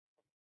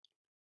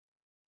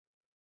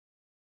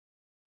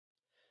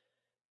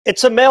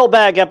It's a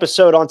mailbag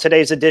episode on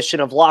today's edition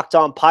of Locked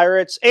On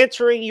Pirates,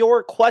 answering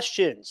your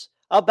questions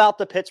about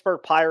the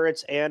Pittsburgh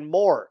Pirates and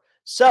more.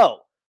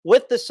 So,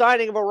 with the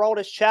signing of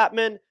Aroldis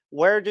Chapman,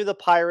 where do the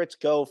Pirates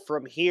go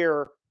from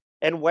here,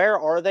 and where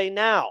are they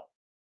now?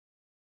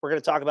 We're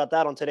going to talk about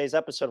that on today's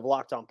episode of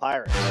Locked On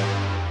Pirates.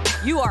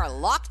 You are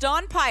Locked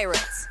On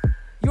Pirates,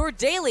 your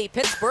daily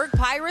Pittsburgh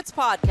Pirates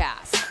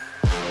podcast.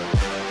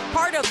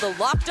 Part of the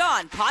Locked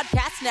On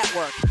Podcast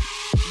Network,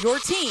 your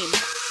team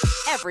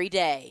every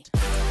day.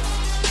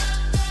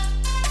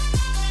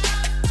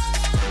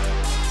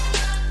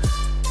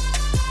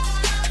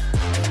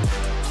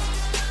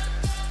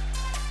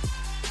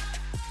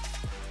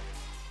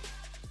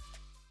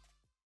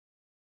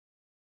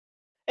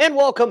 And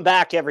welcome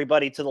back,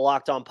 everybody, to the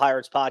Locked On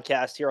Pirates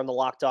podcast here on the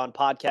Locked On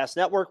Podcast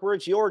Network, where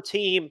it's your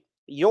team,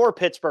 your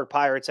Pittsburgh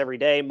Pirates every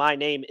day. My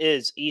name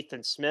is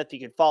Ethan Smith. You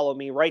can follow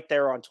me right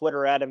there on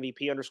Twitter at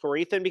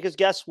MVP_Ethan, because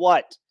guess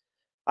what?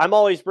 I'm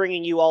always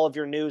bringing you all of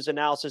your news,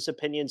 analysis,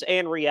 opinions,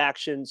 and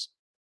reactions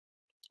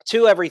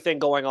to everything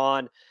going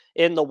on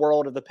in the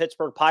world of the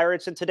Pittsburgh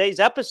Pirates. And today's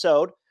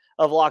episode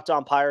of Locked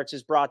On Pirates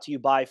is brought to you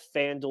by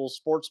FanDuel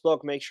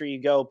Sportsbook. Make sure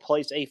you go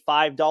place a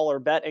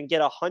 $5 bet and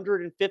get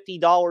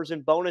 $150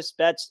 in bonus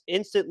bets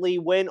instantly,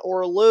 win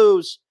or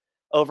lose,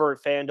 over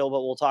at FanDuel.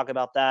 But we'll talk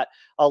about that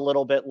a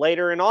little bit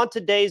later. And on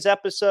today's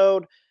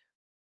episode,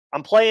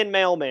 I'm playing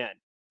mailman.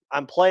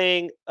 I'm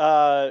playing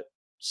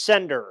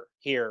sender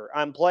here.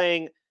 I'm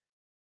playing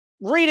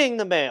reading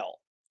the mail.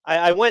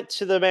 I went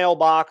to the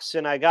mailbox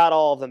and I got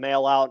all of the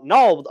mail out, and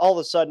all of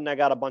a sudden I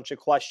got a bunch of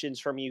questions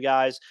from you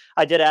guys.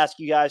 I did ask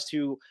you guys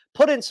to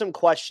put in some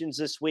questions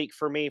this week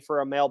for me for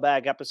a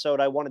mailbag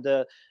episode. I wanted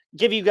to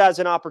give you guys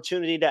an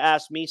opportunity to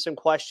ask me some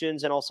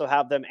questions and also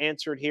have them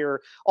answered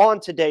here on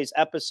today's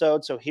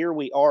episode. So here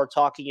we are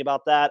talking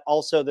about that.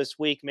 Also this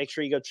week, make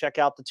sure you go check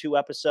out the 2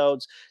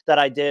 episodes that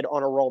I did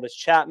on Aroldis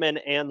Chapman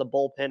and the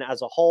bullpen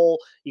as a whole.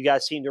 You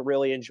guys seem to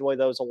really enjoy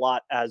those a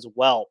lot as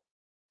well.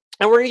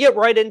 And we're going to get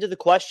right into the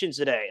questions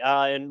today.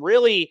 And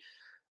really,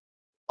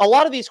 a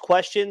lot of these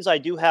questions I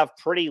do have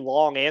pretty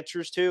long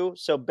answers to,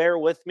 so bear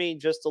with me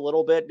just a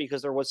little bit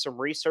because there was some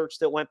research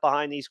that went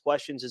behind these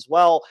questions as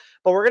well.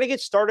 But we're going to get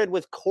started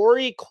with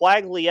Corey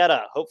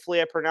Quaglietta.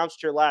 Hopefully I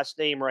pronounced your last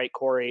name right,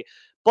 Corey.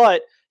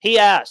 But he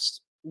asked,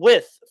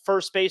 with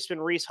first baseman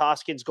Rhys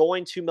Hoskins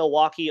going to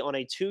Milwaukee on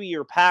a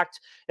 2-year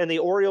pact and the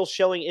Orioles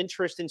showing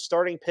interest in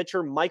starting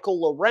pitcher Michael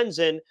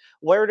Lorenzen,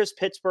 where does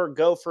Pittsburgh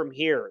go from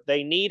here?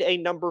 They need a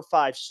number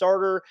 5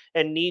 starter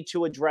and need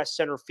to address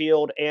center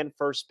field and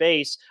first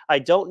base. I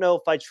don't know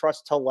if I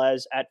trust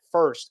Tellez at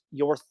first.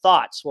 Your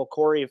thoughts? Well,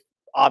 Corey,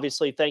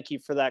 obviously, thank you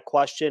for that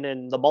question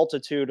and the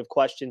multitude of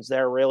questions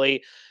there,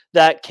 really,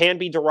 that can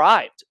be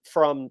derived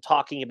from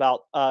talking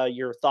about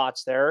your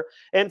thoughts there.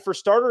 And for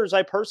starters,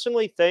 I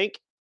personally think,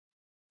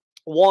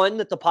 one,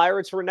 that the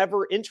Pirates were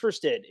never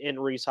interested in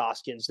Rhys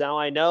Hoskins. Now,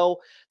 I know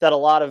that a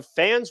lot of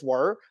fans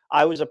were.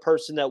 I was a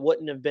person that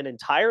wouldn't have been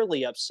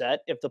entirely upset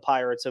if the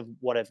Pirates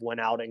would have went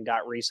out and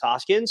got Rhys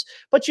Hoskins.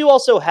 But you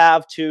also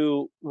have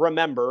to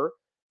remember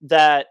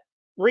that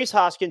Rhys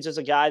Hoskins is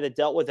a guy that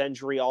dealt with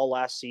injury all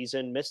last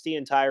season, missed the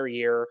entire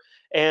year,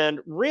 and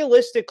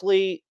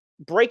realistically,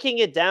 breaking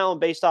it down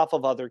based off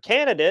of other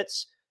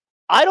candidates,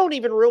 I don't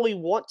even really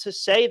want to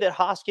say that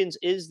Hoskins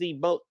is the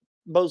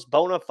most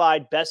bona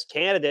fide best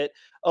candidate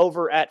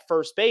over at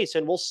first base.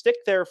 And we'll stick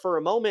there for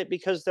a moment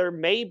because there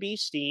may be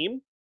steam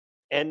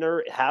and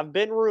there have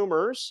been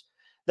rumors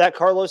that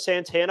Carlos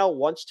Santana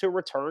wants to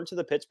return to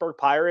the Pittsburgh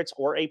Pirates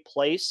or a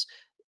place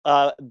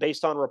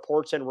based on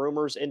reports and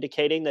rumors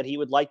indicating that he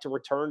would like to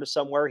return to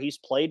somewhere he's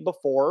played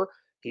before.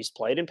 He's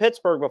played in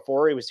Pittsburgh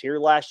before. He was here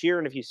last year.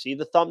 And if you see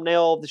the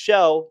thumbnail of the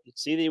show, you'd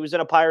see that he was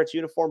in a Pirates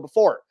uniform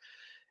before.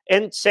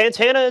 And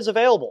Santana is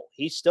available.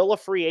 He's still a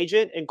free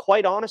agent. And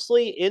quite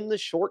honestly, in the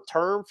short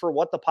term, for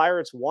what the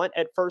Pirates want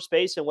at first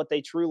base and what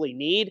they truly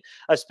need,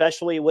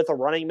 especially with a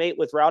running mate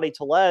with Rowdy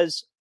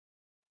Tellez,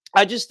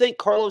 I just think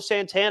Carlos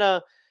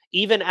Santana,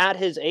 even at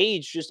his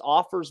age, just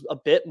offers a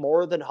bit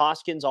more than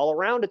Hoskins all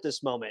around at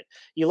this moment.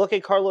 You look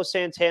at Carlos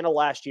Santana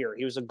last year.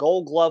 He was a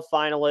Gold Glove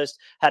finalist,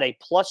 had a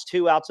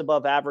 +2 outs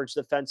above average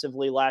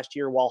defensively last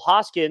year, while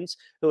Hoskins,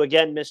 who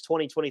again missed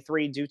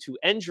 2023 due to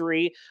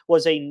injury,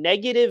 was a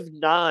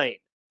 -9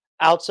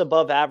 outs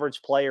above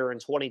average player in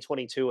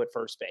 2022 at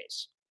first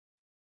base.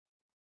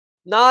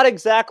 Not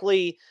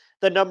exactly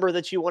the number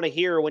that you want to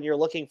hear when you're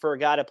looking for a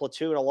guy to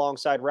platoon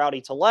alongside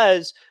Rowdy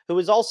Tellez, who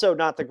is also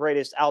not the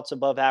greatest outs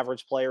above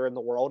average player in the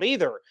world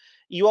either.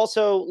 You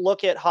also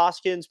look at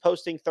Hoskins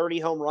posting 30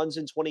 home runs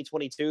in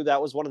 2022.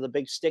 That was one of the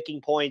big sticking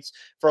points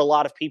for a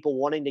lot of people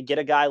wanting to get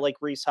a guy like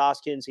Rhys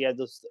Hoskins.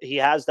 He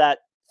has that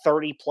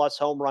 30-plus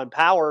home run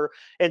power.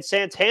 And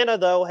Santana,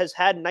 though, has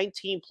had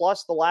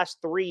 19-plus the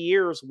last 3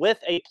 years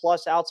with a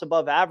plus outs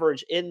above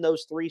average in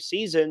those 3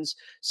 seasons.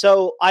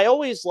 So I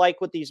always like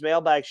with these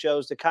mailbag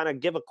shows to kind of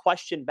give a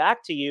question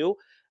back to you.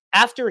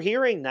 After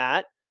hearing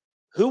that,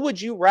 who would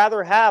you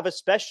rather have,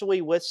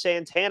 especially with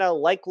Santana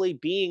likely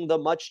being the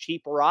much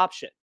cheaper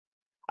option?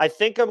 I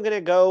think I'm going to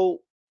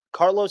go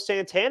Carlos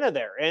Santana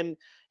there. And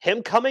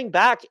him coming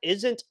back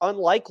isn't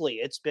unlikely.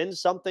 It's been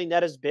something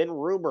that has been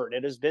rumored.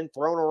 It has been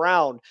thrown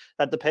around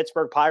that the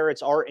Pittsburgh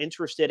Pirates are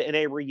interested in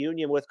a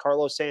reunion with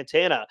Carlos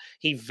Santana.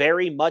 He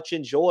very much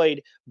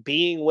enjoyed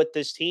being with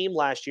this team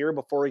last year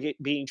before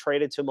being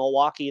traded to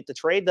Milwaukee at the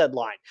trade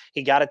deadline.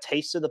 He got a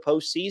taste of the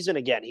postseason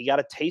again. He got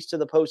a taste of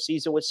the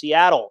postseason with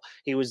Seattle.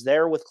 He was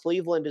there with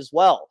Cleveland as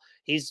well.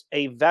 He's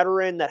a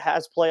veteran that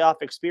has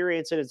playoff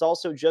experience and is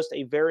also just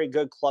a very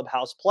good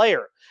clubhouse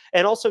player.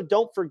 And also,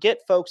 don't forget,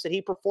 folks, that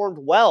he performed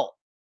well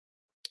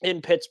in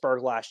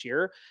Pittsburgh last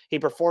year. He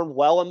performed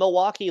well in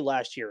Milwaukee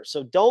last year.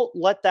 So don't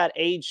let that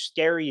age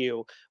scare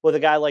you with a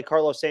guy like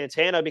Carlos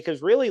Santana,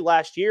 because really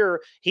last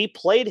year he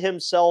played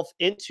himself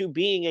into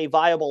being a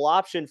viable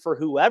option for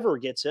whoever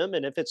gets him.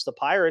 And if it's the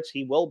Pirates,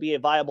 he will be a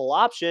viable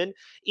option,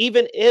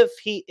 even if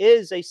he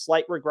is a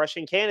slight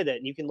regression candidate.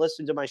 And you can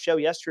listen to my show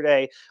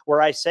yesterday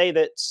where I say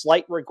that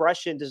slight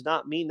regression does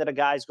not mean that a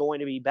guy's going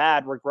to be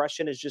bad.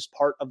 Regression is just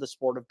part of the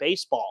sport of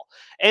baseball.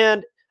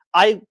 And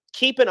I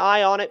keep an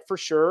eye on it for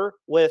sure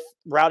with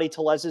Rowdy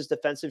Tellez's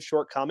defensive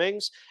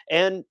shortcomings,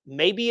 and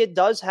maybe it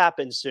does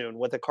happen soon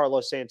with a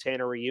Carlos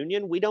Santana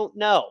reunion. We don't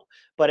know,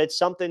 but it's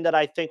something that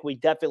I think we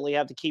definitely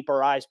have to keep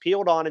our eyes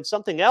peeled on. And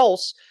something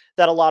else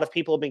that a lot of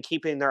people have been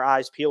keeping their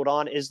eyes peeled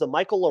on is the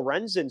Michael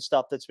Lorenzen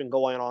stuff that's been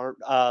going on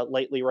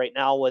lately right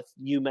now, with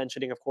you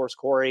mentioning, of course,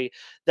 Corey,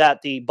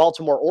 that the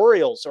Baltimore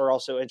Orioles are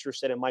also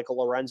interested in Michael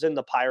Lorenzen.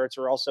 The Pirates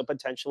are also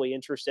potentially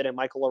interested in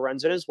Michael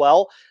Lorenzen as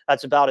well.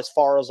 That's about as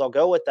far as I'll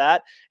go with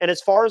that. And as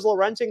far as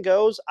Lorenzen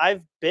goes,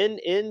 I've been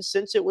in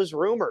since it was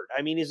rumored.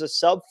 I mean, he's a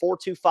sub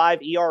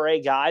 4.25 ERA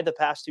guy the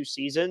past 2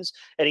 seasons,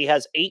 and he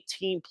has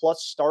 18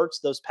 plus starts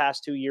those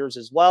past 2 years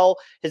as well.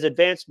 His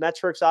advanced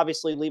metrics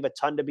obviously leave a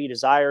ton to be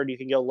desired. You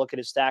can go look at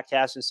his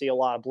StatCast and see a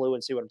lot of blue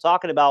and see what I'm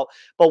talking about.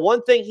 But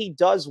one thing he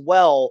does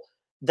well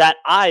that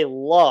I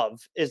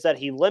love is that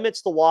he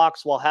limits the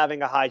walks while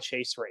having a high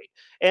chase rate.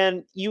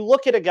 And you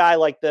look at a guy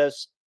like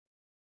this,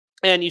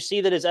 and you see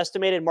that his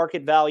estimated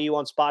market value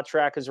on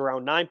SpotTrack is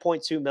around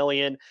 $9.2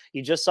 million.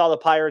 You just saw the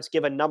Pirates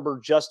give a number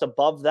just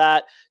above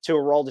that to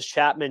Aroldis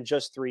Chapman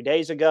just 3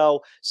 days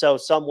ago. So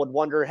some would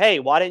wonder, hey,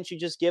 why didn't you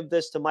just give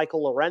this to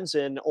Michael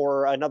Lorenzen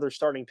or another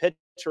starting pitcher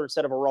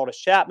instead of Aroldis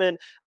Chapman?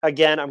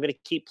 Again, I'm going to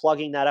keep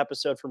plugging that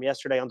episode from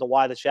yesterday on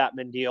why the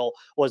Chapman deal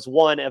was,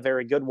 1, a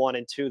very good one,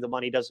 and 2, the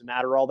money doesn't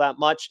matter all that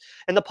much.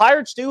 And the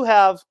Pirates do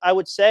have, I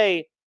would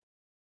say,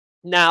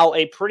 now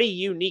a pretty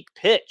unique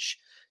pitch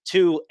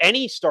to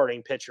any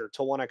starting pitcher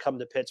to want to come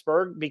to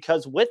Pittsburgh,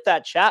 because with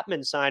that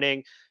Chapman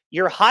signing,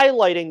 you're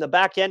highlighting the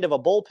back end of a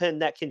bullpen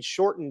that can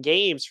shorten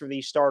games for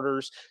these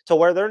starters to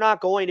where they're not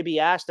going to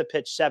be asked to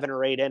pitch 7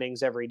 or 8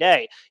 innings every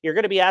day. You're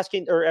going to be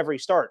asking, or every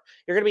start,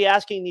 you're going to be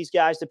asking these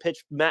guys to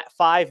pitch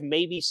 5,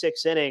 maybe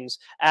 6 innings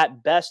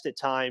at best at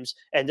times,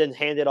 and then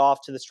hand it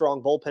off to the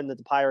strong bullpen that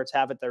the Pirates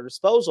have at their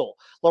disposal.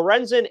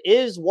 Lorenzen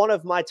is one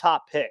of my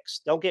top picks.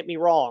 Don't get me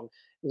wrong.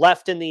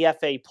 Left in the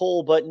FA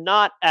pool, but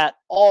not at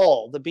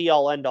all the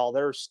be-all, end-all.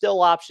 There are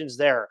still options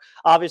there.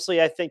 Obviously,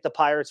 I think the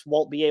Pirates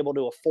won't be able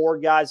to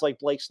afford guys like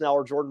Blake Snell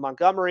or Jordan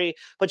Montgomery,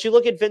 but you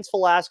look at Vince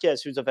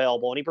Velasquez, who's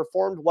available, and he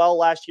performed well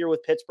last year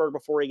with Pittsburgh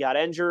before he got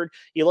injured.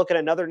 You look at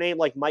another name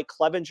like Mike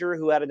Clevenger,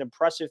 who had an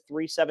impressive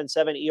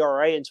 3.77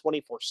 ERA in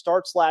 24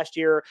 starts last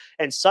year,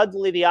 and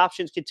suddenly the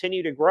options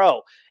continue to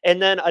grow.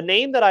 And then a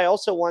name that I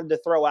also wanted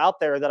to throw out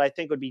there that I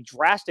think would be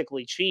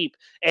drastically cheap,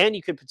 and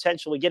you could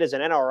potentially get as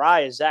an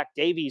NRI, is Zach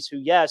Davies, who,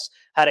 yes,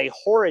 had a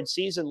horrid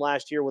season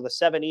last year with a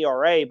 7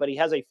 ERA, but he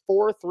has a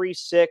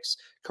 4.36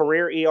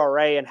 career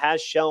ERA and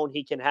has shown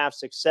he can have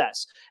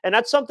success. And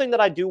that's something that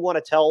I do want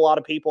to tell a lot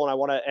of people, and I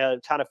want to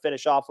kind of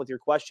finish off with your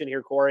question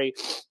here, Corey,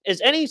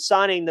 is any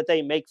signing that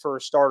they make for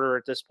a starter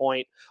at this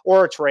point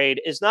or a trade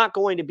is not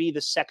going to be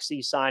the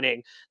sexy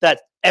signing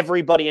that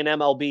everybody in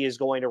MLB is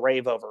going to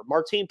rave over.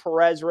 Martin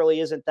Perez really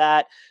isn't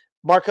that.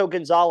 Marco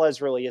Gonzalez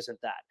really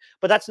isn't that.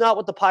 But that's not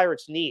what the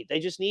Pirates need.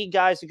 They just need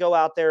guys to go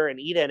out there and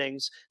eat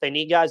innings. They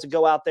need guys to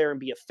go out there and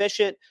be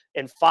efficient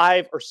in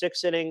 5 or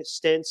 6 inning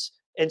stints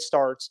and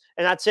starts,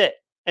 and that's it.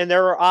 And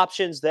there are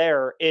options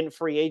there in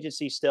free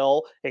agency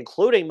still,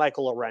 including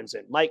Michael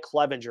Lorenzen, Mike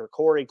Clevenger,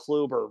 Corey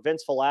Kluber,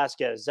 Vince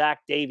Velasquez,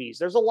 Zach Davies.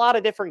 There's a lot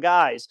of different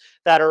guys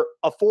that are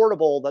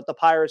affordable that the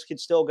Pirates could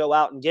still go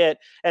out and get.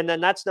 And then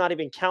that's not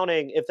even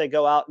counting if they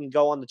go out and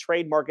go on the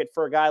trade market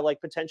for a guy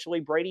like potentially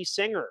Brady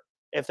Singer,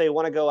 if they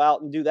want to go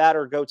out and do that,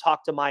 or go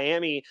talk to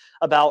Miami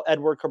about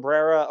Edward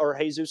Cabrera or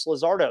Jesus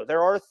Luzardo.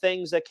 There are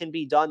things that can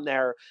be done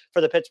there for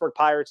the Pittsburgh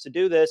Pirates to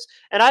do this.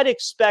 And I'd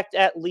expect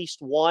at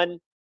least 1,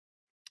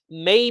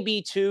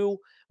 maybe 2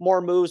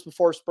 more moves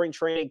before spring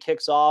training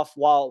kicks off,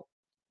 while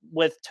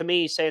with, to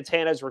me,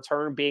 Santana's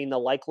return being the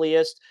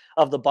likeliest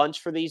of the bunch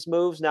for these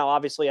moves. Now,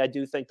 obviously, I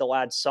do think they'll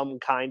add some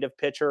kind of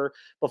pitcher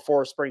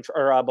before spring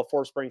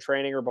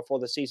training or before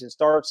the season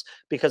starts,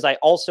 because I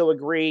also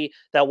agree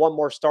that one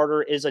more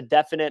starter is a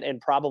definite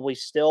and probably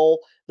still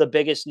the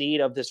biggest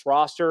need of this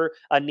roster,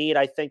 a need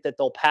I think that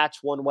they'll patch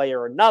one way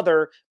or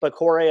another. But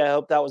Corey, I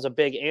hope that was a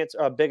big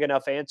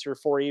enough answer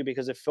for you,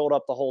 because it filled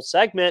up the whole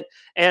segment.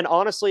 And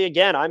honestly,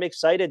 again, I'm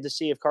excited to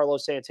see if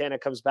Carlos Santana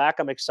comes back.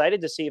 I'm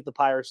excited to see if the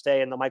Pirates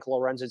stay in the Michael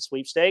Lorenzen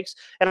sweepstakes.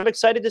 And I'm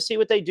excited to see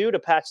what they do to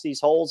patch these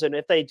holes and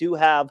if they do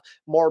have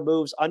more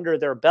moves under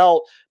their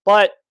belt.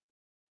 But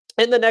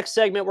in the next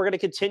segment, we're going to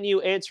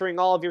continue answering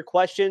all of your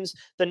questions.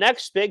 The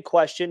next big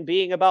question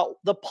being about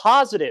the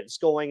positives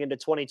going into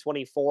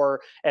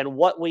 2024 and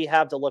what we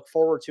have to look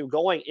forward to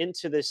going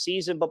into this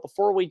season. But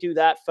before we do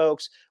that,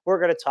 folks, we're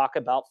going to talk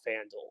about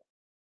FanDuel.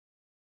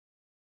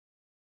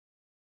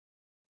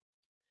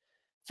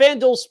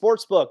 FanDuel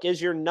Sportsbook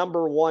is your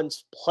number one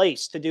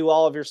place to do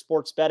all of your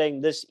sports betting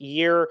this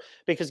year,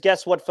 because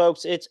guess what,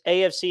 folks? It's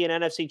AFC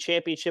and NFC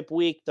Championship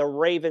week. The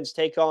Ravens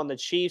take on the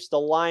Chiefs. The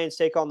Lions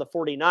take on the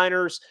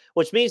 49ers,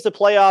 which means the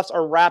playoffs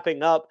are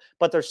wrapping up,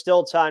 but there's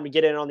still time to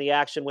get in on the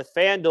action with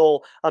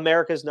FanDuel,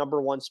 America's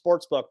number one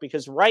sportsbook,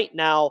 because right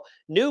now,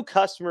 new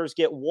customers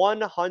get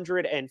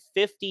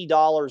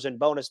 $150 in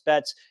bonus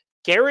bets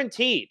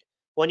guaranteed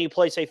when you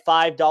place a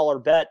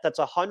 $5 bet. That's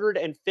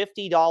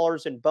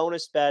 $150 in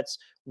bonus bets,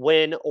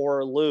 win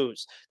or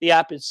lose. The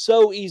app is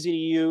so easy to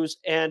use,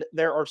 and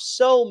there are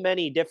so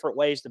many different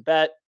ways to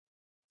bet,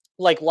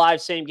 like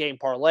live same-game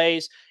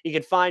parlays. You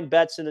can find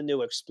bets in the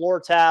new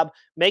Explore tab,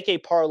 make a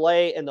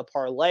parlay in the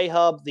Parlay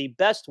Hub, the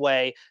best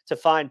way to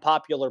find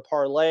popular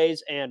parlays,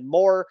 and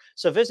more.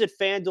 So visit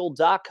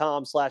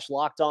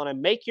FanDuel.com/lockedon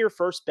and make your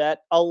first bet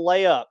a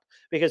layup,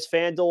 because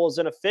FanDuel is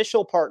an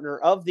official partner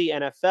of the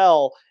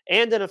NFL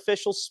and an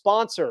official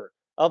sponsor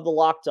of the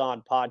Locked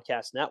On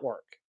Podcast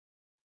Network.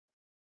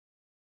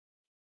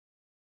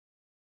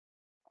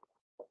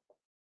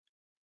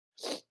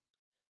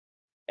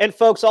 And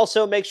folks,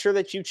 also make sure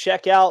that you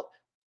check out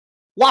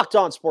Locked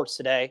On Sports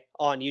Today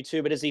on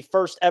YouTube. It is the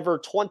first ever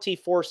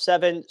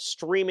 24/7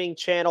 streaming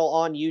channel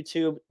on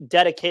YouTube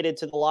dedicated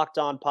to the Locked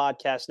On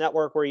Podcast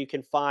Network, where you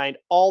can find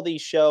all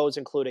these shows,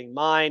 including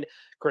mine,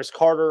 Chris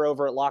Carter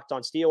over at Locked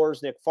On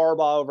Steelers, Nick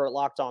Farbaugh over at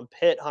Locked On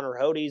Pitt, Hunter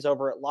Hodes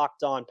over at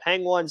Locked On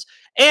Penguins,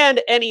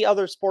 and any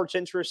other sports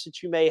interests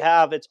that you may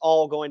have. It's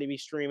all going to be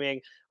streaming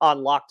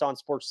on Locked On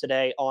Sports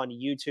Today on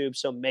YouTube,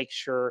 so make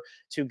sure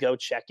to go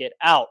check it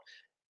out.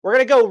 We're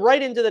going to go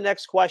right into the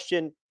next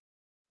question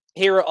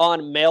here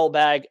on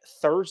Mailbag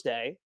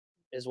Thursday,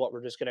 is what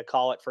we're just going to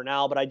call it for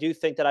now. But I do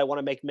think that I want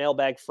to make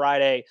Mailbag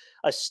Friday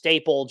a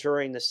staple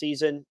during the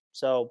season,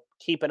 so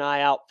keep an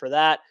eye out for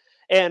that.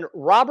 And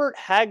Robert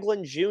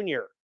Haglund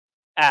Jr.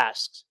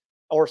 asks,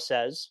 there's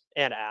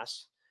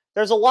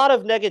a lot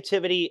of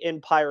negativity in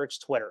Pirates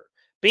Twitter.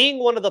 Being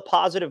one of the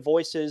positive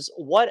voices,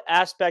 what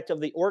aspect of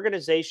the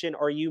organization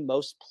are you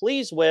most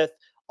pleased with?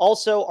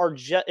 Also,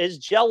 is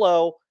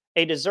Jell-O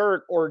a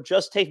dessert or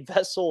just a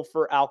vessel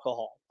for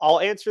alcohol?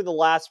 I'll answer the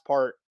last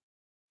part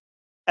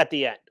at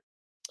the end.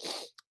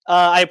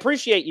 I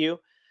appreciate you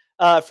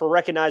for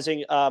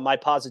recognizing my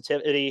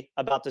positivity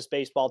about this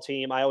baseball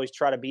team. I always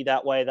try to be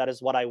that way. That is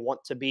what I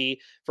want to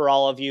be for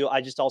all of you.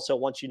 I just also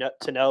want you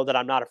to know that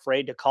I'm not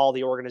afraid to call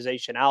the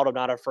organization out. I'm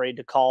not afraid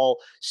to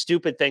call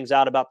stupid things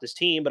out about this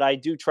team, but I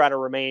do try to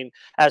remain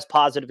as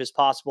positive as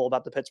possible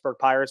about the Pittsburgh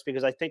Pirates,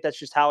 because I think that's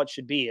just how it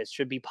should be. It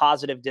should be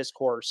positive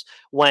discourse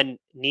when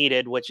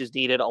needed, which is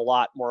needed a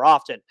lot more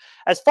often.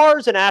 As far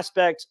as an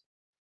aspect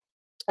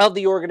of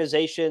the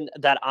organization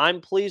that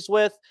I'm pleased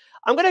with,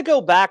 I'm going to go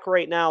back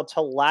right now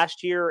to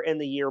last year and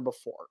the year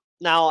before.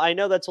 Now, I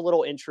know that's a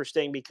little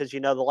interesting because, the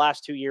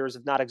last 2 years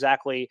have not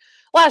exactly,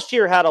 last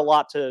year had a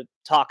lot to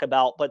talk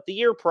about, but the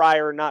year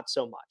prior, not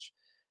so much.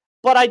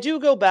 But I do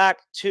go back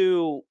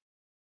to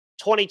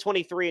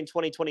 2023 and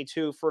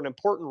 2022 for an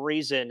important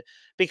reason,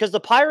 because the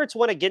Pirates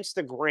went against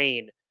the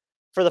grain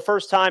for the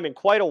first time in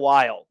quite a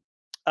while.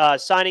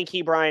 Signing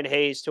Ke'Bryan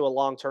Hayes to a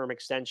long-term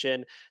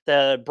extension.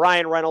 The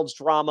Brian Reynolds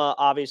drama,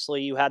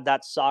 obviously, you had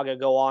that saga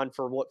go on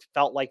for what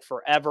felt like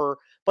forever.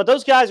 But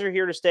those guys are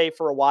here to stay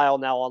for a while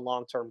now on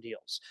long-term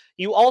deals.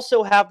 You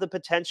also have the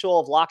potential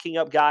of locking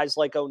up guys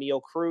like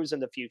O'Neal Cruz in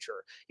the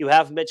future. You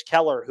have Mitch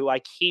Keller, who I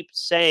keep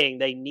saying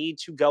they need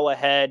to go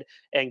ahead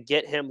and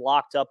get him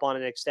locked up on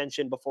an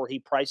extension before he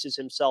prices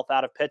himself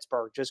out of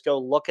Pittsburgh. Just go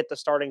look at the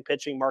starting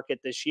pitching market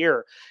this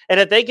year. And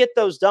if they get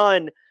those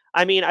done,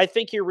 I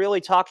think you're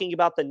really talking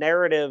about the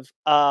narrative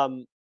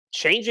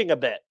changing a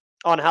bit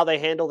on how they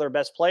handle their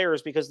best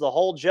players, because the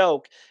whole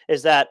joke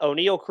is that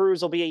O'Neal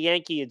Cruz will be a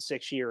Yankee in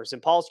 6 years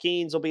and Paul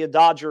Skeens will be a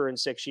Dodger in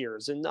 6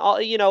 years. And, all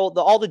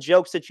the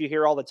jokes that you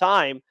hear all the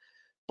time.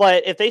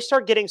 But if they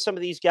start getting some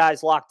of these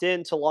guys locked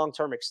into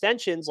long-term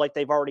extensions like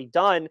they've already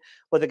done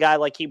with a guy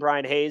like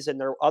Brian Hayes and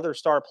their other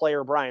star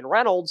player, Brian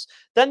Reynolds,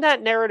 then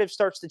that narrative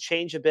starts to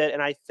change a bit. And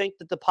I think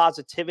that the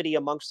positivity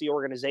amongst the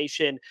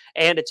organization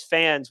and its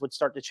fans would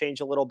start to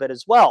change a little bit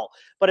as well.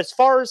 But as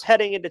far as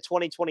heading into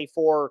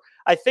 2024,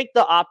 I think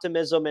the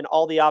optimism and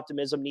all the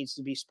optimism needs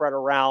to be spread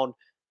around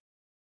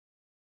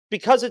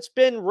because it's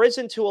been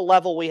risen to a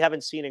level we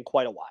haven't seen in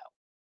quite a while.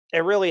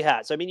 It really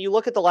has. I mean, you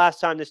look at the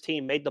last time this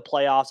team made the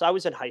playoffs. I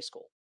was in high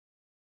school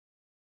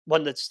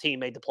when this team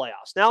made the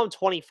playoffs. Now I'm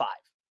 25.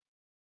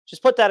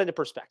 Just put that into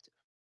perspective.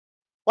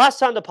 Last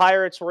time the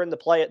Pirates were in the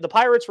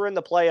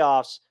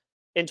playoffs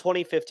in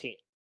 2015.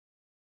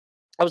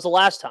 That was the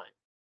last time.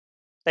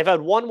 They've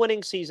had one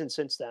winning season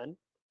since then.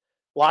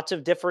 Lots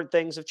of different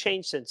things have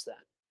changed since then.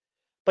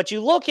 But you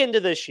look into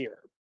this year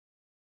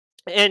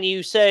and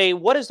you say,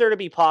 what is there to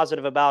be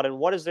positive about and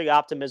what is the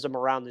optimism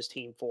around this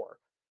team for?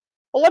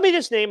 Well, let me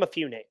just name a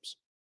few names.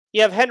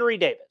 You have Henry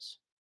Davis,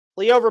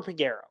 Liover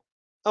Peguero,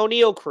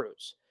 O'Neal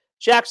Cruz,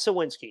 Jack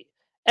Sawinski,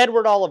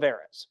 Edward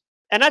Olivares.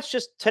 And that's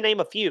just to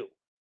name a few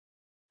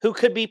who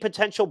could be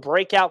potential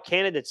breakout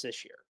candidates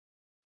this year.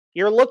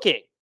 You're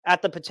looking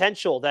at the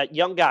potential that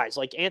young guys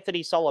like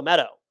Anthony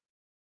Solometo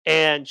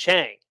and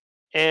Chang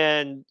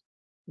and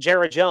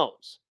Jared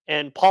Jones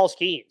and Paul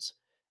Skeens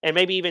and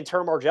maybe even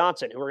Termarr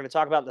Johnson, who we're going to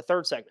talk about in the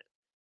third segment,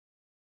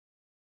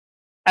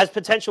 as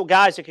potential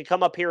guys that could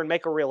come up here and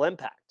make a real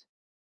impact.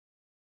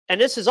 And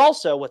this is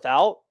also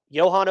without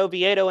Johan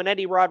Oviedo and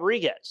Eddie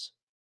Rodriguez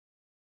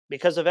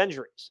because of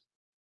injuries.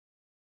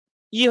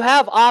 You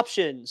have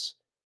options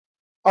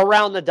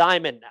around the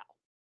diamond now.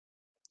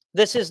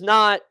 This is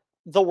not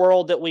the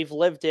world that we've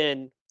lived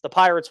in, the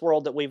Pirates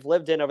world that we've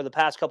lived in over the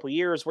past couple of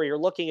years, where you're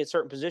looking at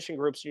certain position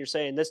groups and you're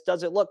saying, this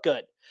doesn't look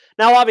good.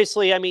 Now,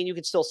 obviously, I mean, you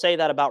can still say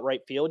that about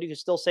right field. You can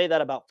still say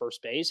that about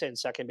first base and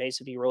second base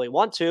if you really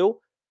want to.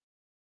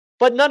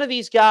 But none of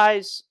these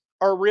guys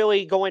are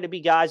really going to be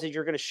guys that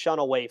you're going to shun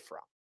away from.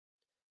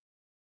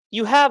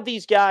 You have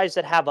these guys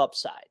that have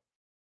upside,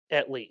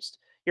 at least.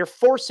 You're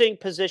forcing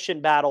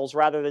position battles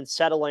rather than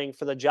settling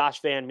for the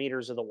Josh Van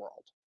Meters of the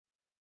world.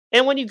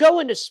 And when you go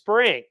into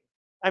spring,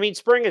 I mean,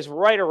 spring is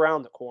right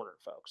around the corner,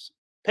 folks.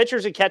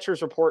 Pitchers and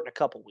catchers report in a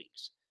couple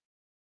weeks.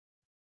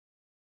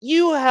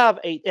 You have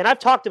and I've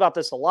talked about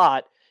this a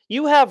lot,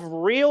 you have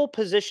real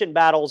position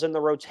battles in the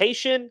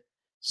rotation,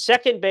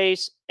 second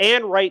base,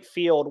 and right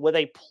field with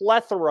a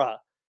plethora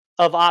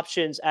of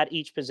options at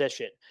each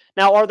position.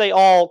 Now, are they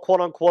all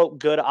quote-unquote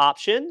good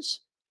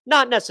options?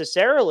 Not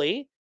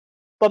necessarily,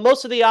 but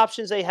most of the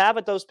options they have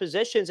at those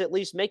positions at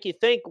least make you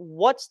think,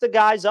 what's the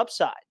guy's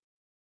upside?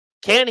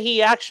 Can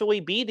he actually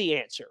be the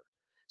answer?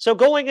 So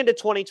going into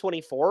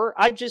 2024,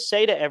 I just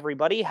say to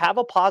everybody, have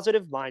a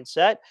positive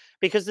mindset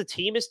because the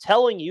team is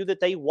telling you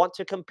that they want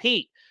to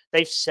compete.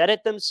 They've said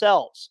it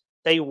themselves.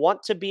 They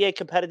want to be a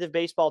competitive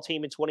baseball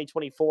team in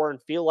 2024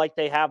 and feel like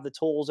they have the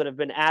tools and have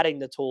been adding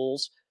the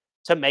tools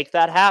to make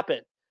that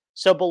happen.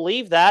 So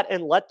believe that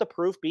and let the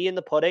proof be in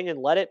the pudding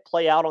and let it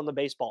play out on the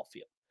baseball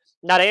field.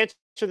 Now to answer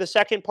the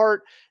second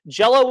part,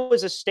 Jell-O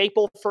is a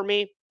staple for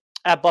me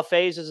at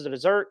buffets as a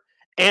dessert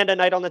and a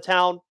night on the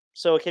town,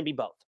 so it can be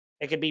both.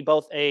 It can be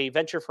both a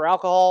venture for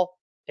alcohol.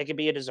 It can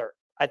be a dessert.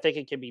 I think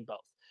it can be both.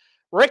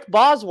 Rick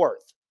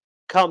Bosworth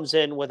comes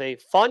in with a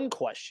fun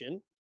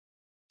question.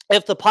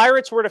 If the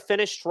Pirates were to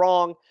finish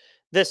strong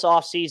this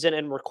offseason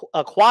and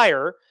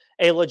acquire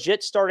a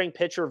legit starting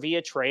pitcher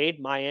via trade,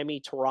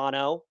 Miami,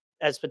 Toronto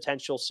as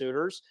potential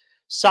suitors,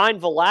 sign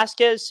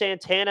Velasquez,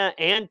 Santana,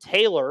 and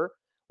Taylor,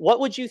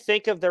 what would you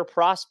think of their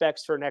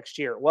prospects for next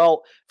year?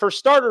 Well, for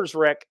starters,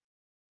 Rick,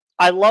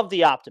 I love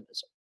the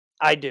optimism.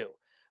 I do.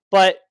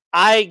 But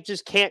I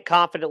just can't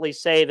confidently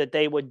say that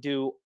they would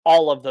do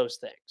all of those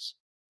things.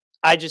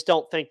 I just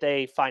don't think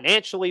they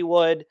financially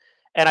would.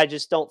 And I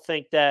just don't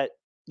think that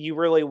you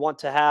really want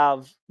to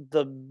have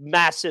the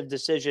massive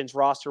decisions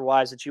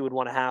roster-wise that you would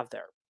want to have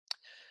there.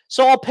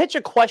 So I'll pitch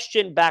a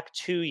question back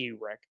to you,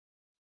 Rick.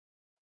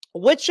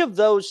 Which of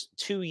those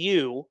to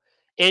you,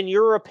 in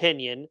your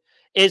opinion,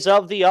 is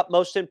of the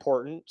utmost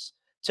importance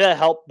to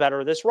help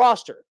better this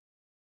roster?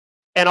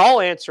 And I'll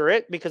answer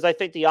it because I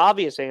think the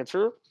obvious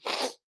answer,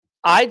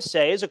 I'd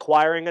say, is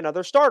acquiring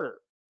another starter.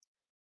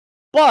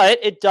 But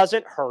it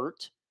doesn't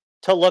hurt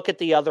to look at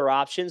the other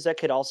options that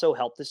could also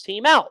help this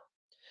team out.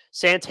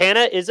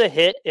 Santana is a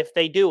hit if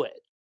they do it.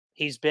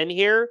 He's been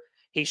here.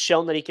 He's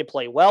shown that he can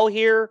play well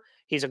here.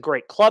 He's a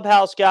great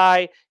clubhouse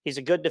guy. He's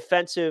a good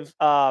defensive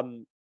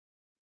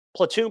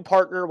platoon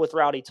partner with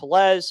Rowdy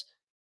Tellez.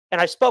 And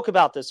I spoke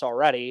about this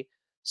already.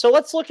 So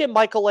let's look at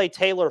Michael A.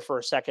 Taylor for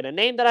a second, a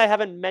name that I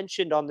haven't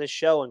mentioned on this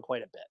show in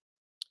quite a bit.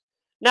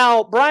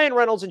 Now, Brian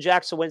Reynolds and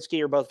Jack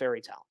Sawinski are both very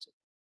talented.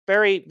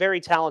 Very,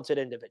 very talented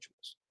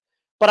individuals.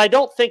 But I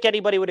don't think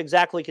anybody would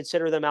exactly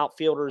consider them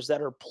outfielders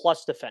that are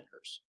plus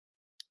defenders.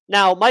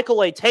 Now,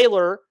 Michael A.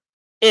 Taylor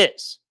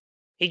is.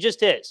 He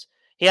just is.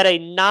 He had a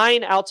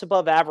 9 outs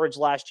above average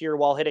last year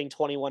while hitting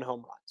 21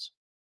 home runs.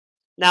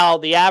 Now,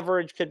 the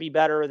average could be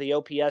better. The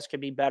OPS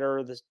could be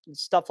better. The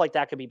stuff like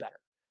that could be better.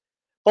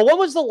 But when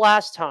was the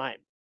last time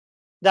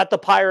that the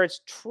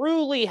Pirates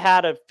truly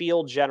had a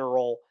field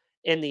general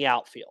in the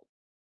outfield?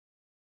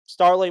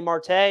 Starling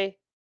Marte,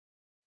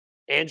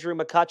 Andrew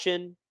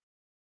McCutchen.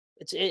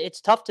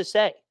 It's tough to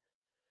say.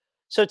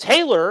 So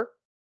Taylor,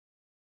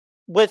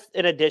 with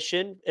an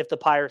addition, if the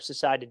Pirates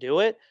decide to do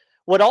it,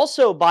 would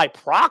also by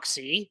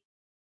proxy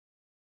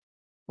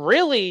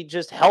really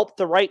just help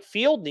the right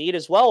field need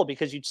as well,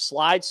 because you'd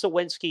slide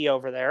Sawinski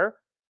over there,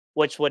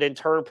 which would in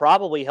turn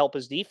probably help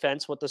his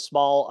defense with the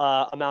small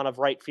amount of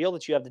right field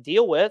that you have to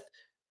deal with.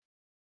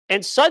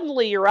 And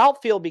suddenly your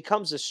outfield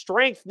becomes a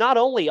strength, not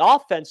only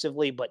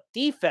offensively, but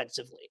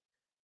defensively.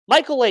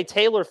 Michael A.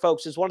 Taylor,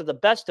 folks, is one of the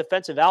best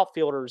defensive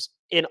outfielders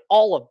in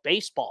all of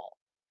baseball.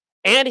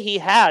 And he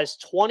has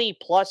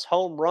 20-plus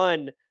home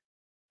run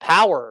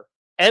power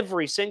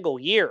every single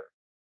year.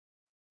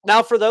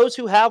 Now, for those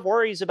who have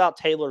worries about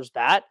Taylor's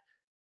bat,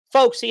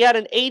 folks, he had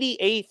an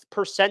 88th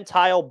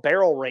percentile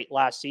barrel rate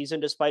last season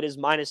despite his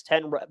minus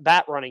 10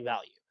 bat running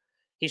value.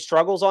 He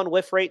struggles on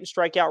whiff rate and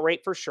strikeout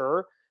rate for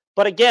sure.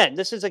 But again,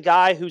 this is a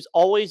guy who's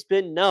always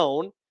been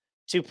known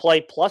to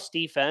play plus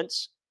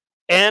defense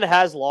and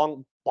has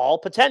long ball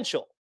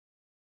potential.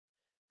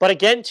 But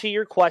again, to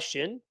your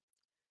question,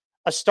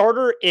 a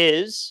starter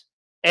is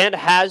and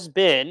has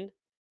been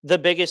the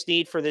biggest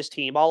need for this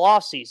team all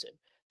offseason.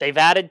 They've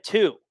added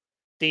 2.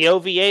 The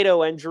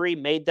Oviedo injury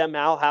made them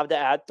now have to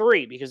add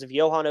 3, because if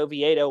Johan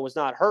Oviedo was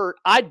not hurt,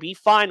 I'd be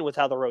fine with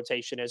how the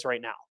rotation is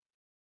right now.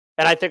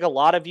 And I think a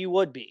lot of you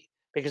would be,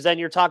 because then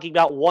you're talking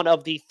about one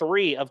of the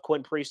 3 of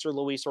Quinn Priester,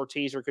 Luis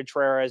Ortiz, or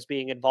Contreras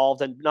being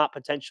involved, and not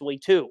potentially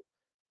 2.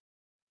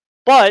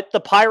 But the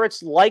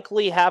Pirates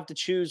likely have to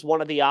choose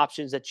one of the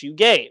options that you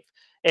gave.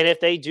 And if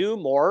they do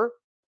more,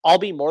 I'll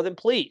be more than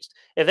pleased.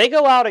 If they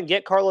go out and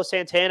get Carlos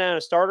Santana and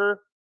a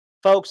starter,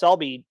 folks, I'll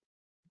be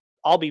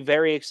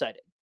very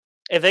excited.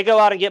 If they go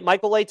out and get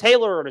Michael A.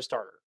 Taylor and a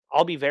starter,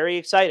 I'll be very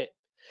excited.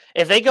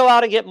 If they go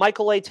out and get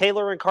Michael A.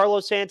 Taylor and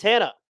Carlos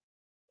Santana,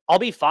 I'll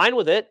be fine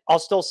with it. I'll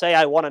still say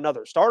I want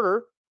another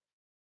starter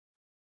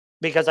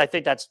because I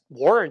think that's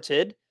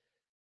warranted.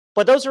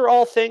 But those are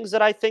all things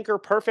that I think are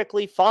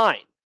perfectly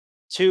fine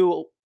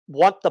to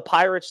want the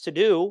Pirates to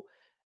do.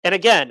 And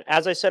again,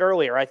 as I said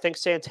earlier, I think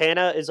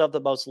Santana is of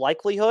the most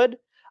likelihood.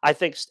 I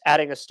think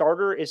adding a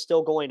starter is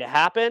still going to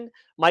happen.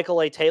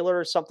 Michael A.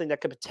 Taylor is something that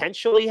could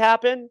potentially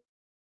happen,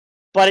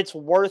 but it's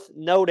worth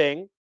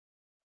noting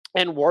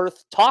and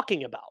worth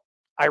talking about.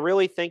 I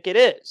really think it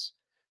is,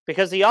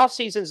 because the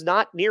offseason's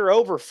not near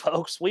over,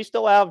 folks. We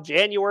still have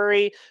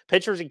January,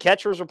 pitchers and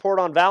catchers report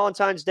on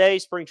Valentine's Day.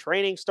 Spring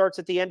training starts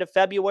at the end of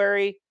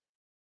February.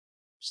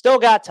 Still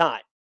got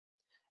time.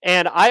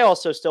 And I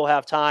also still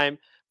have time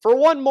for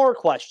one more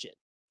question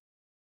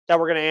that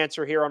we're going to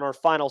answer here on our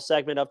final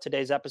segment of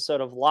today's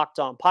episode of Locked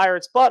On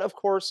Pirates. But, of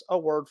course, a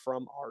word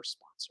from our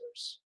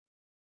sponsors.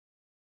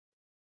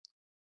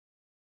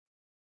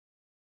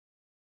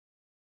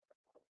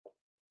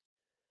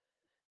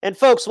 And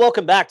folks,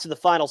 welcome back to the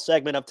final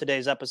segment of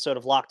today's episode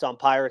of Locked On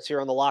Pirates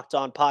here on the Locked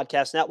On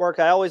Podcast Network.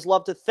 I always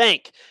love to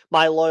thank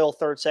my loyal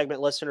third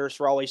segment listeners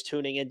for always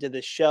tuning into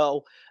this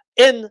show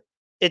in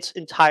its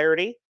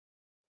entirety,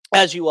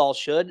 as you all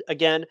should.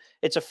 Again,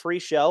 it's a free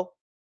show,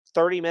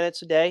 30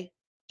 minutes a day.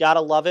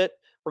 Gotta love it.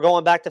 We're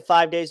going back to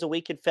 5 days a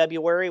week in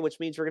February, which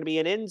means we're going to be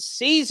in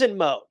season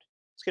mode.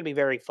 It's going to be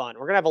very fun.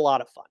 We're going to have a lot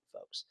of fun,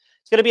 folks.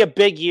 It's going to be a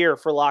big year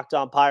for Locked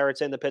On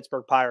Pirates and the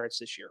Pittsburgh Pirates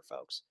this year,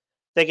 folks.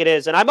 I think it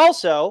is. And I'm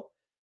also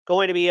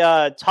going to be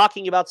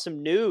talking about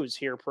some news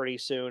here pretty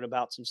soon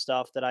about some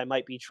stuff that I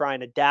might be trying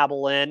to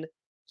dabble in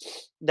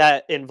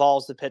that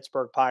involves the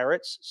Pittsburgh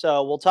Pirates.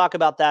 So we'll talk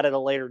about that at a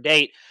later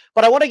date.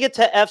 But I want to get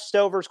to F.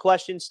 Stover's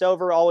question.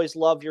 Stover, always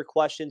love your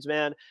questions,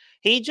 man.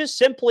 He just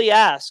simply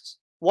asks,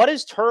 what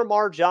is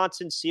Termarr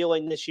Johnson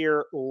ceiling this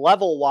year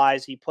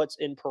level-wise? He puts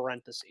in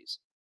parentheses.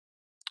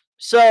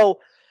 So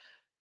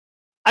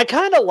I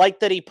kind of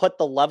like that he put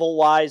the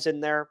level-wise in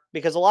there,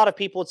 because a lot of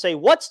people would say,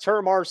 what's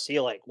Termarr's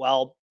ceiling?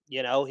 Well,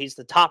 you know, he's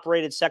the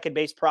top-rated second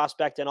base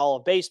prospect in all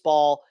of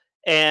baseball,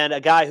 and a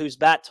guy whose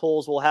bat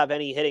tools will have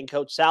any hitting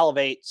coach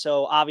salivate.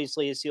 So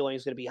obviously his ceiling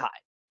is going to be high.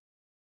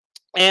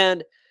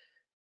 And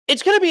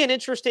it's going to be an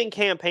interesting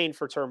campaign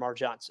for Termarr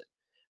Johnson,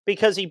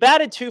 because he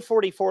batted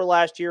 .244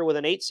 last year with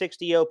an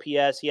 .860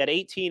 OPS. He had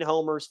 18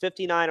 homers,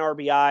 59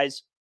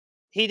 RBIs.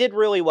 He did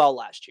really well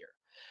last year.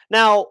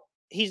 Now,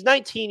 he's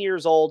 19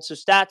 years old, so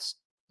stats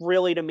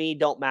really to me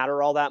don't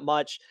matter all that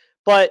much.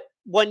 But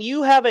when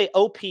you have a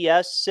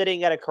OPS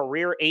sitting at a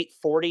career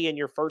 .840 in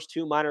your first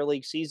 2 minor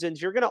league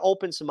seasons, you're going to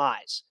open some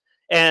eyes.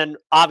 And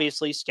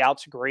obviously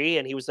scouts agree,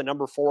 and he was the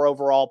number 4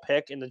 overall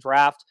pick in the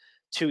draft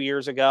 2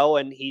 years ago,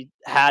 and he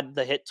had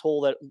the hit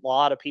tool that a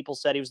lot of people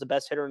said he was the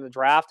best hitter in the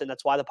draft, and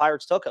that's why the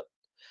Pirates took him.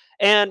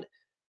 And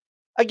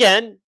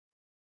again,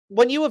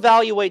 when you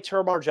evaluate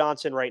Termarr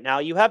Johnson right now,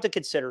 you have to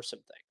consider some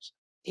things.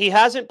 He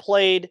hasn't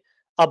played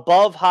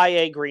above high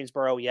A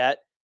Greensboro yet,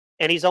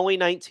 and he's only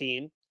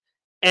 19.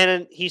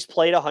 And he's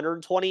played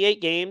 128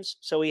 games,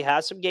 so he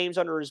has some games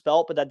under his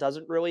belt, but that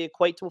doesn't really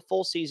equate to a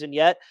full season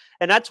yet.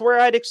 And that's where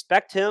I'd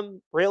expect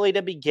him really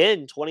to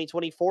begin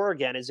 2024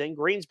 again, is in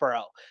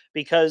Greensboro.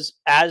 Because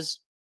as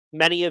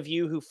many of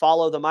you who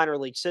follow the minor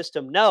league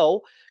system know,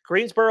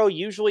 Greensboro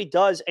usually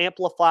does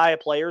amplify a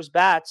player's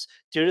bats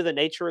due to the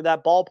nature of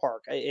that ballpark.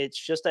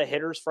 It's just a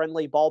hitter's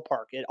friendly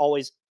ballpark. It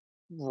always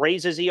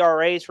raises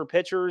ERAs for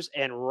pitchers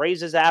and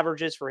raises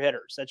averages for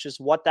hitters. That's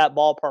just what that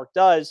ballpark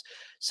does.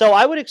 So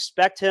I would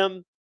expect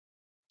him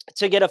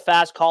to get a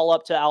fast call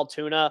up to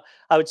Altoona.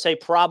 I would say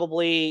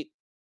probably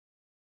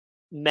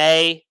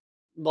May,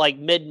 like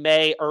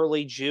mid-May,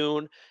 early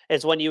June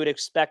is when you would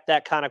expect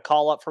that kind of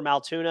call up from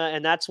Altoona.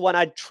 And that's when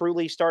I'd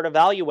truly start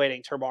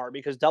evaluating Termarr,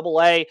 because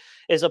Double-A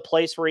is a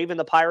place where even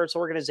the Pirates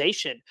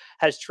organization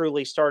has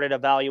truly started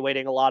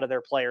evaluating a lot of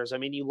their players. I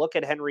mean, you look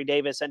at Henry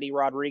Davis, Endy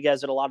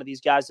Rodriguez, and a lot of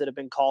these guys that have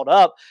been called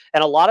up,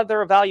 and a lot of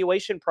their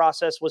evaluation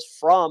process was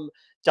from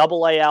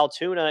Double-A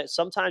Altoona,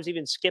 sometimes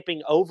even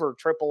skipping over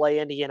Triple-A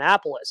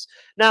Indianapolis.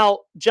 Now,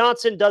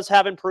 Johnson does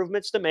have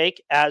improvements to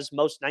make, as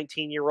most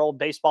 19-year-old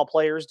baseball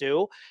players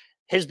do.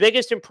 His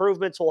biggest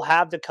improvements will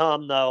have to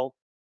come, though,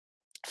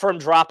 from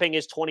dropping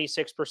his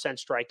 26%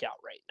 strikeout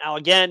rate. Now,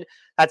 again,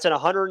 that's in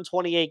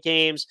 128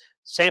 games.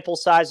 Sample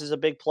size is a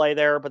big play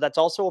there, but that's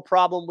also a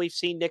problem we've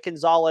seen Nick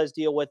Gonzalez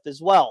deal with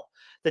as well.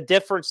 The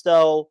difference,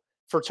 though,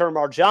 for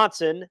Termarr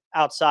Johnson,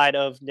 outside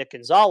of Nick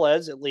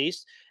Gonzalez at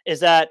least, is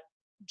that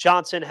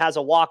Johnson has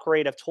a walk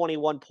rate of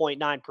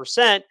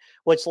 21.9%,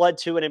 which led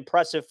to an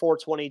impressive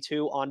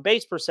 422 on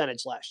base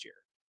percentage last year.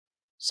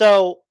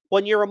 So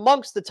when you're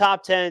amongst the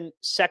top 10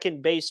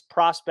 second base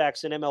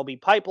prospects in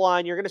MLB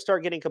pipeline, you're going to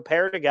start getting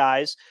compared to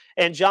guys,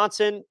 and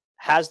Johnson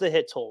has the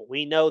hit tool.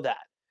 We know that.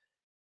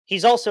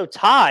 He's also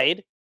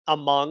tied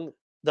among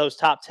those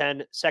top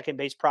 10 second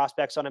base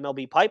prospects on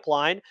MLB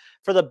pipeline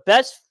for the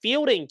best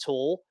fielding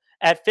tool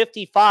at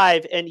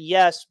 55. And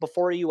yes,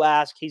 before you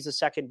ask, he's a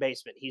second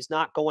baseman. He's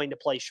not going to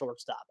play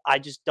shortstop. I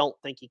just don't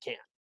think he can.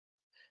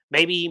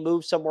 Maybe he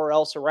moves somewhere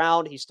else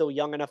around. He's still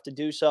young enough to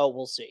do so.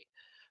 We'll see.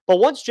 But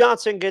once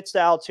Johnson gets to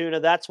Altoona,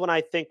 that's when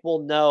I think we'll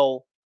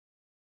know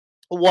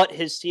what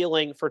his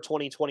ceiling for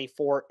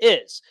 2024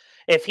 is.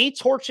 If he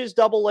torches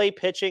Double-A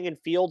pitching and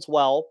fields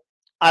well,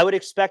 I would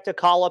expect a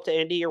call up to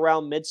Indy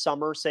around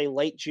midsummer, say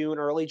late June,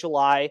 early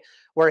July,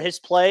 where his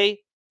play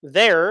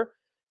there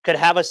could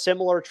have a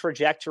similar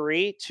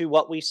trajectory to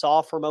what we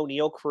saw from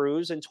O'Neal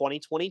Cruz in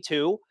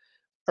 2022.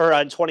 Or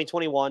in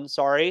 2021,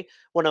 sorry,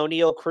 when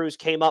O'Neal Cruz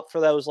came up for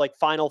those like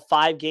final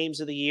 5 games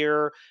of the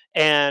year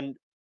and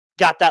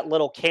got that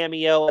little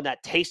cameo and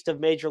that taste of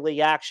major league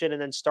action, and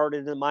then started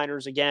in the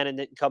minors again and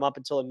didn't come up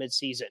until the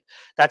midseason.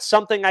 That's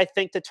something I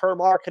think that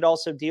Termarr could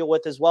also deal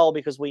with as well,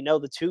 because we know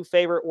the 2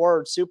 favorite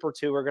words, Super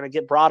 2, are going to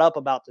get brought up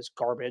about this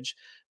garbage,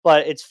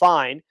 but it's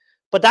fine.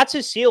 But that's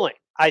his ceiling,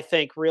 I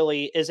think,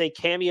 really, is a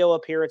cameo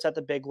appearance at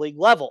the big league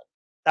level.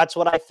 That's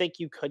what I think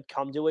you could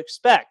come to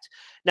expect.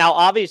 Now,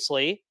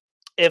 obviously,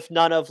 if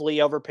none of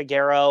Liover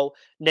Peguero,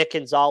 Nick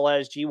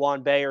Gonzalez,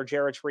 G1 Bay, or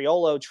Jared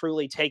Triolo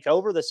truly take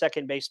over the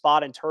second base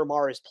spot and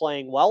Termarr is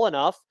playing well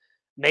enough,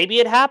 maybe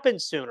it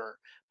happens sooner.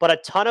 But a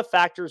ton of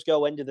factors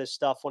go into this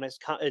stuff when it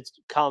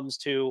comes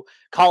to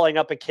calling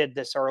up a kid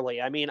this early.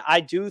 I mean,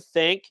 I do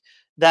think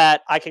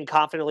that I can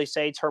confidently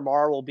say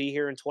Termarr will be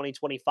here in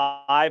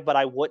 2025, but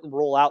I wouldn't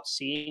rule out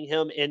seeing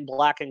him in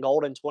black and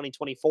gold in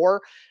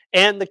 2024.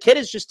 And the kid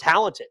is just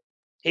talented.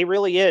 He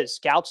really is.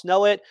 Scouts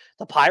know it.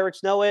 The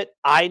Pirates know it.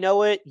 I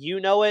know it. You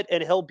know it.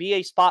 And he'll be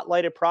a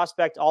spotlighted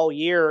prospect all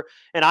year.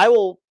 And I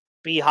will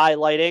be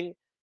highlighting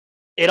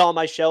it on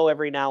my show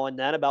every now and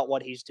then about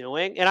what he's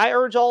doing. And I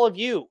urge all of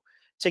you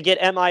to get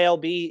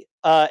MILB.TV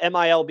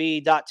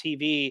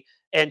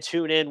and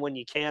tune in when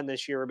you can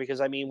this year,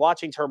 because I mean,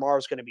 watching Termarr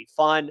is going to be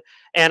fun.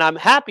 And I'm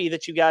happy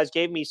that you guys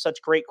gave me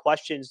such great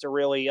questions to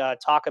really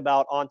talk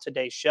about on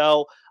today's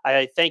show.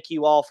 I thank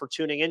you all for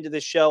tuning into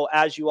this show,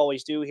 as you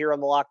always do here on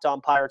the Locked On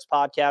Pirates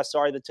podcast.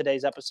 Sorry that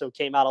today's episode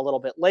came out a little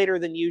bit later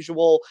than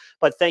usual,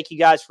 but thank you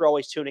guys for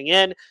always tuning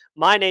in.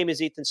 My name is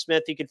Ethan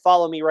Smith. You can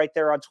follow me right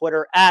there on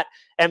Twitter at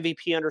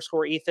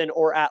MVP_Ethan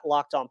or at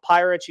Locked On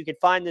Pirates. You can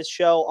find this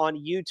show on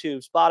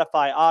YouTube,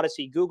 Spotify,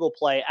 Odyssey, Google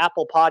Play,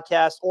 Apple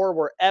Podcasts, or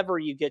wherever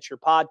you get your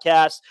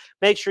podcasts.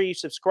 Make sure you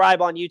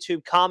subscribe on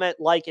YouTube, comment,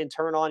 like, and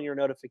turn on your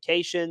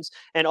notifications,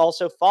 and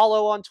also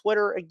follow on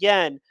Twitter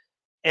again.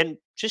 And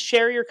just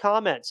share your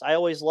comments. I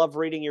always love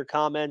reading your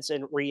comments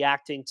and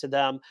reacting to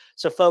them.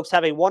 So, folks,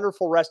 have a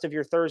wonderful rest of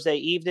your Thursday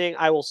evening.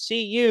 I will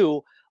see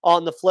you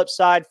on the flip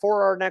side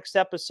for our next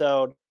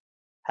episode.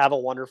 Have a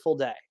wonderful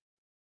day.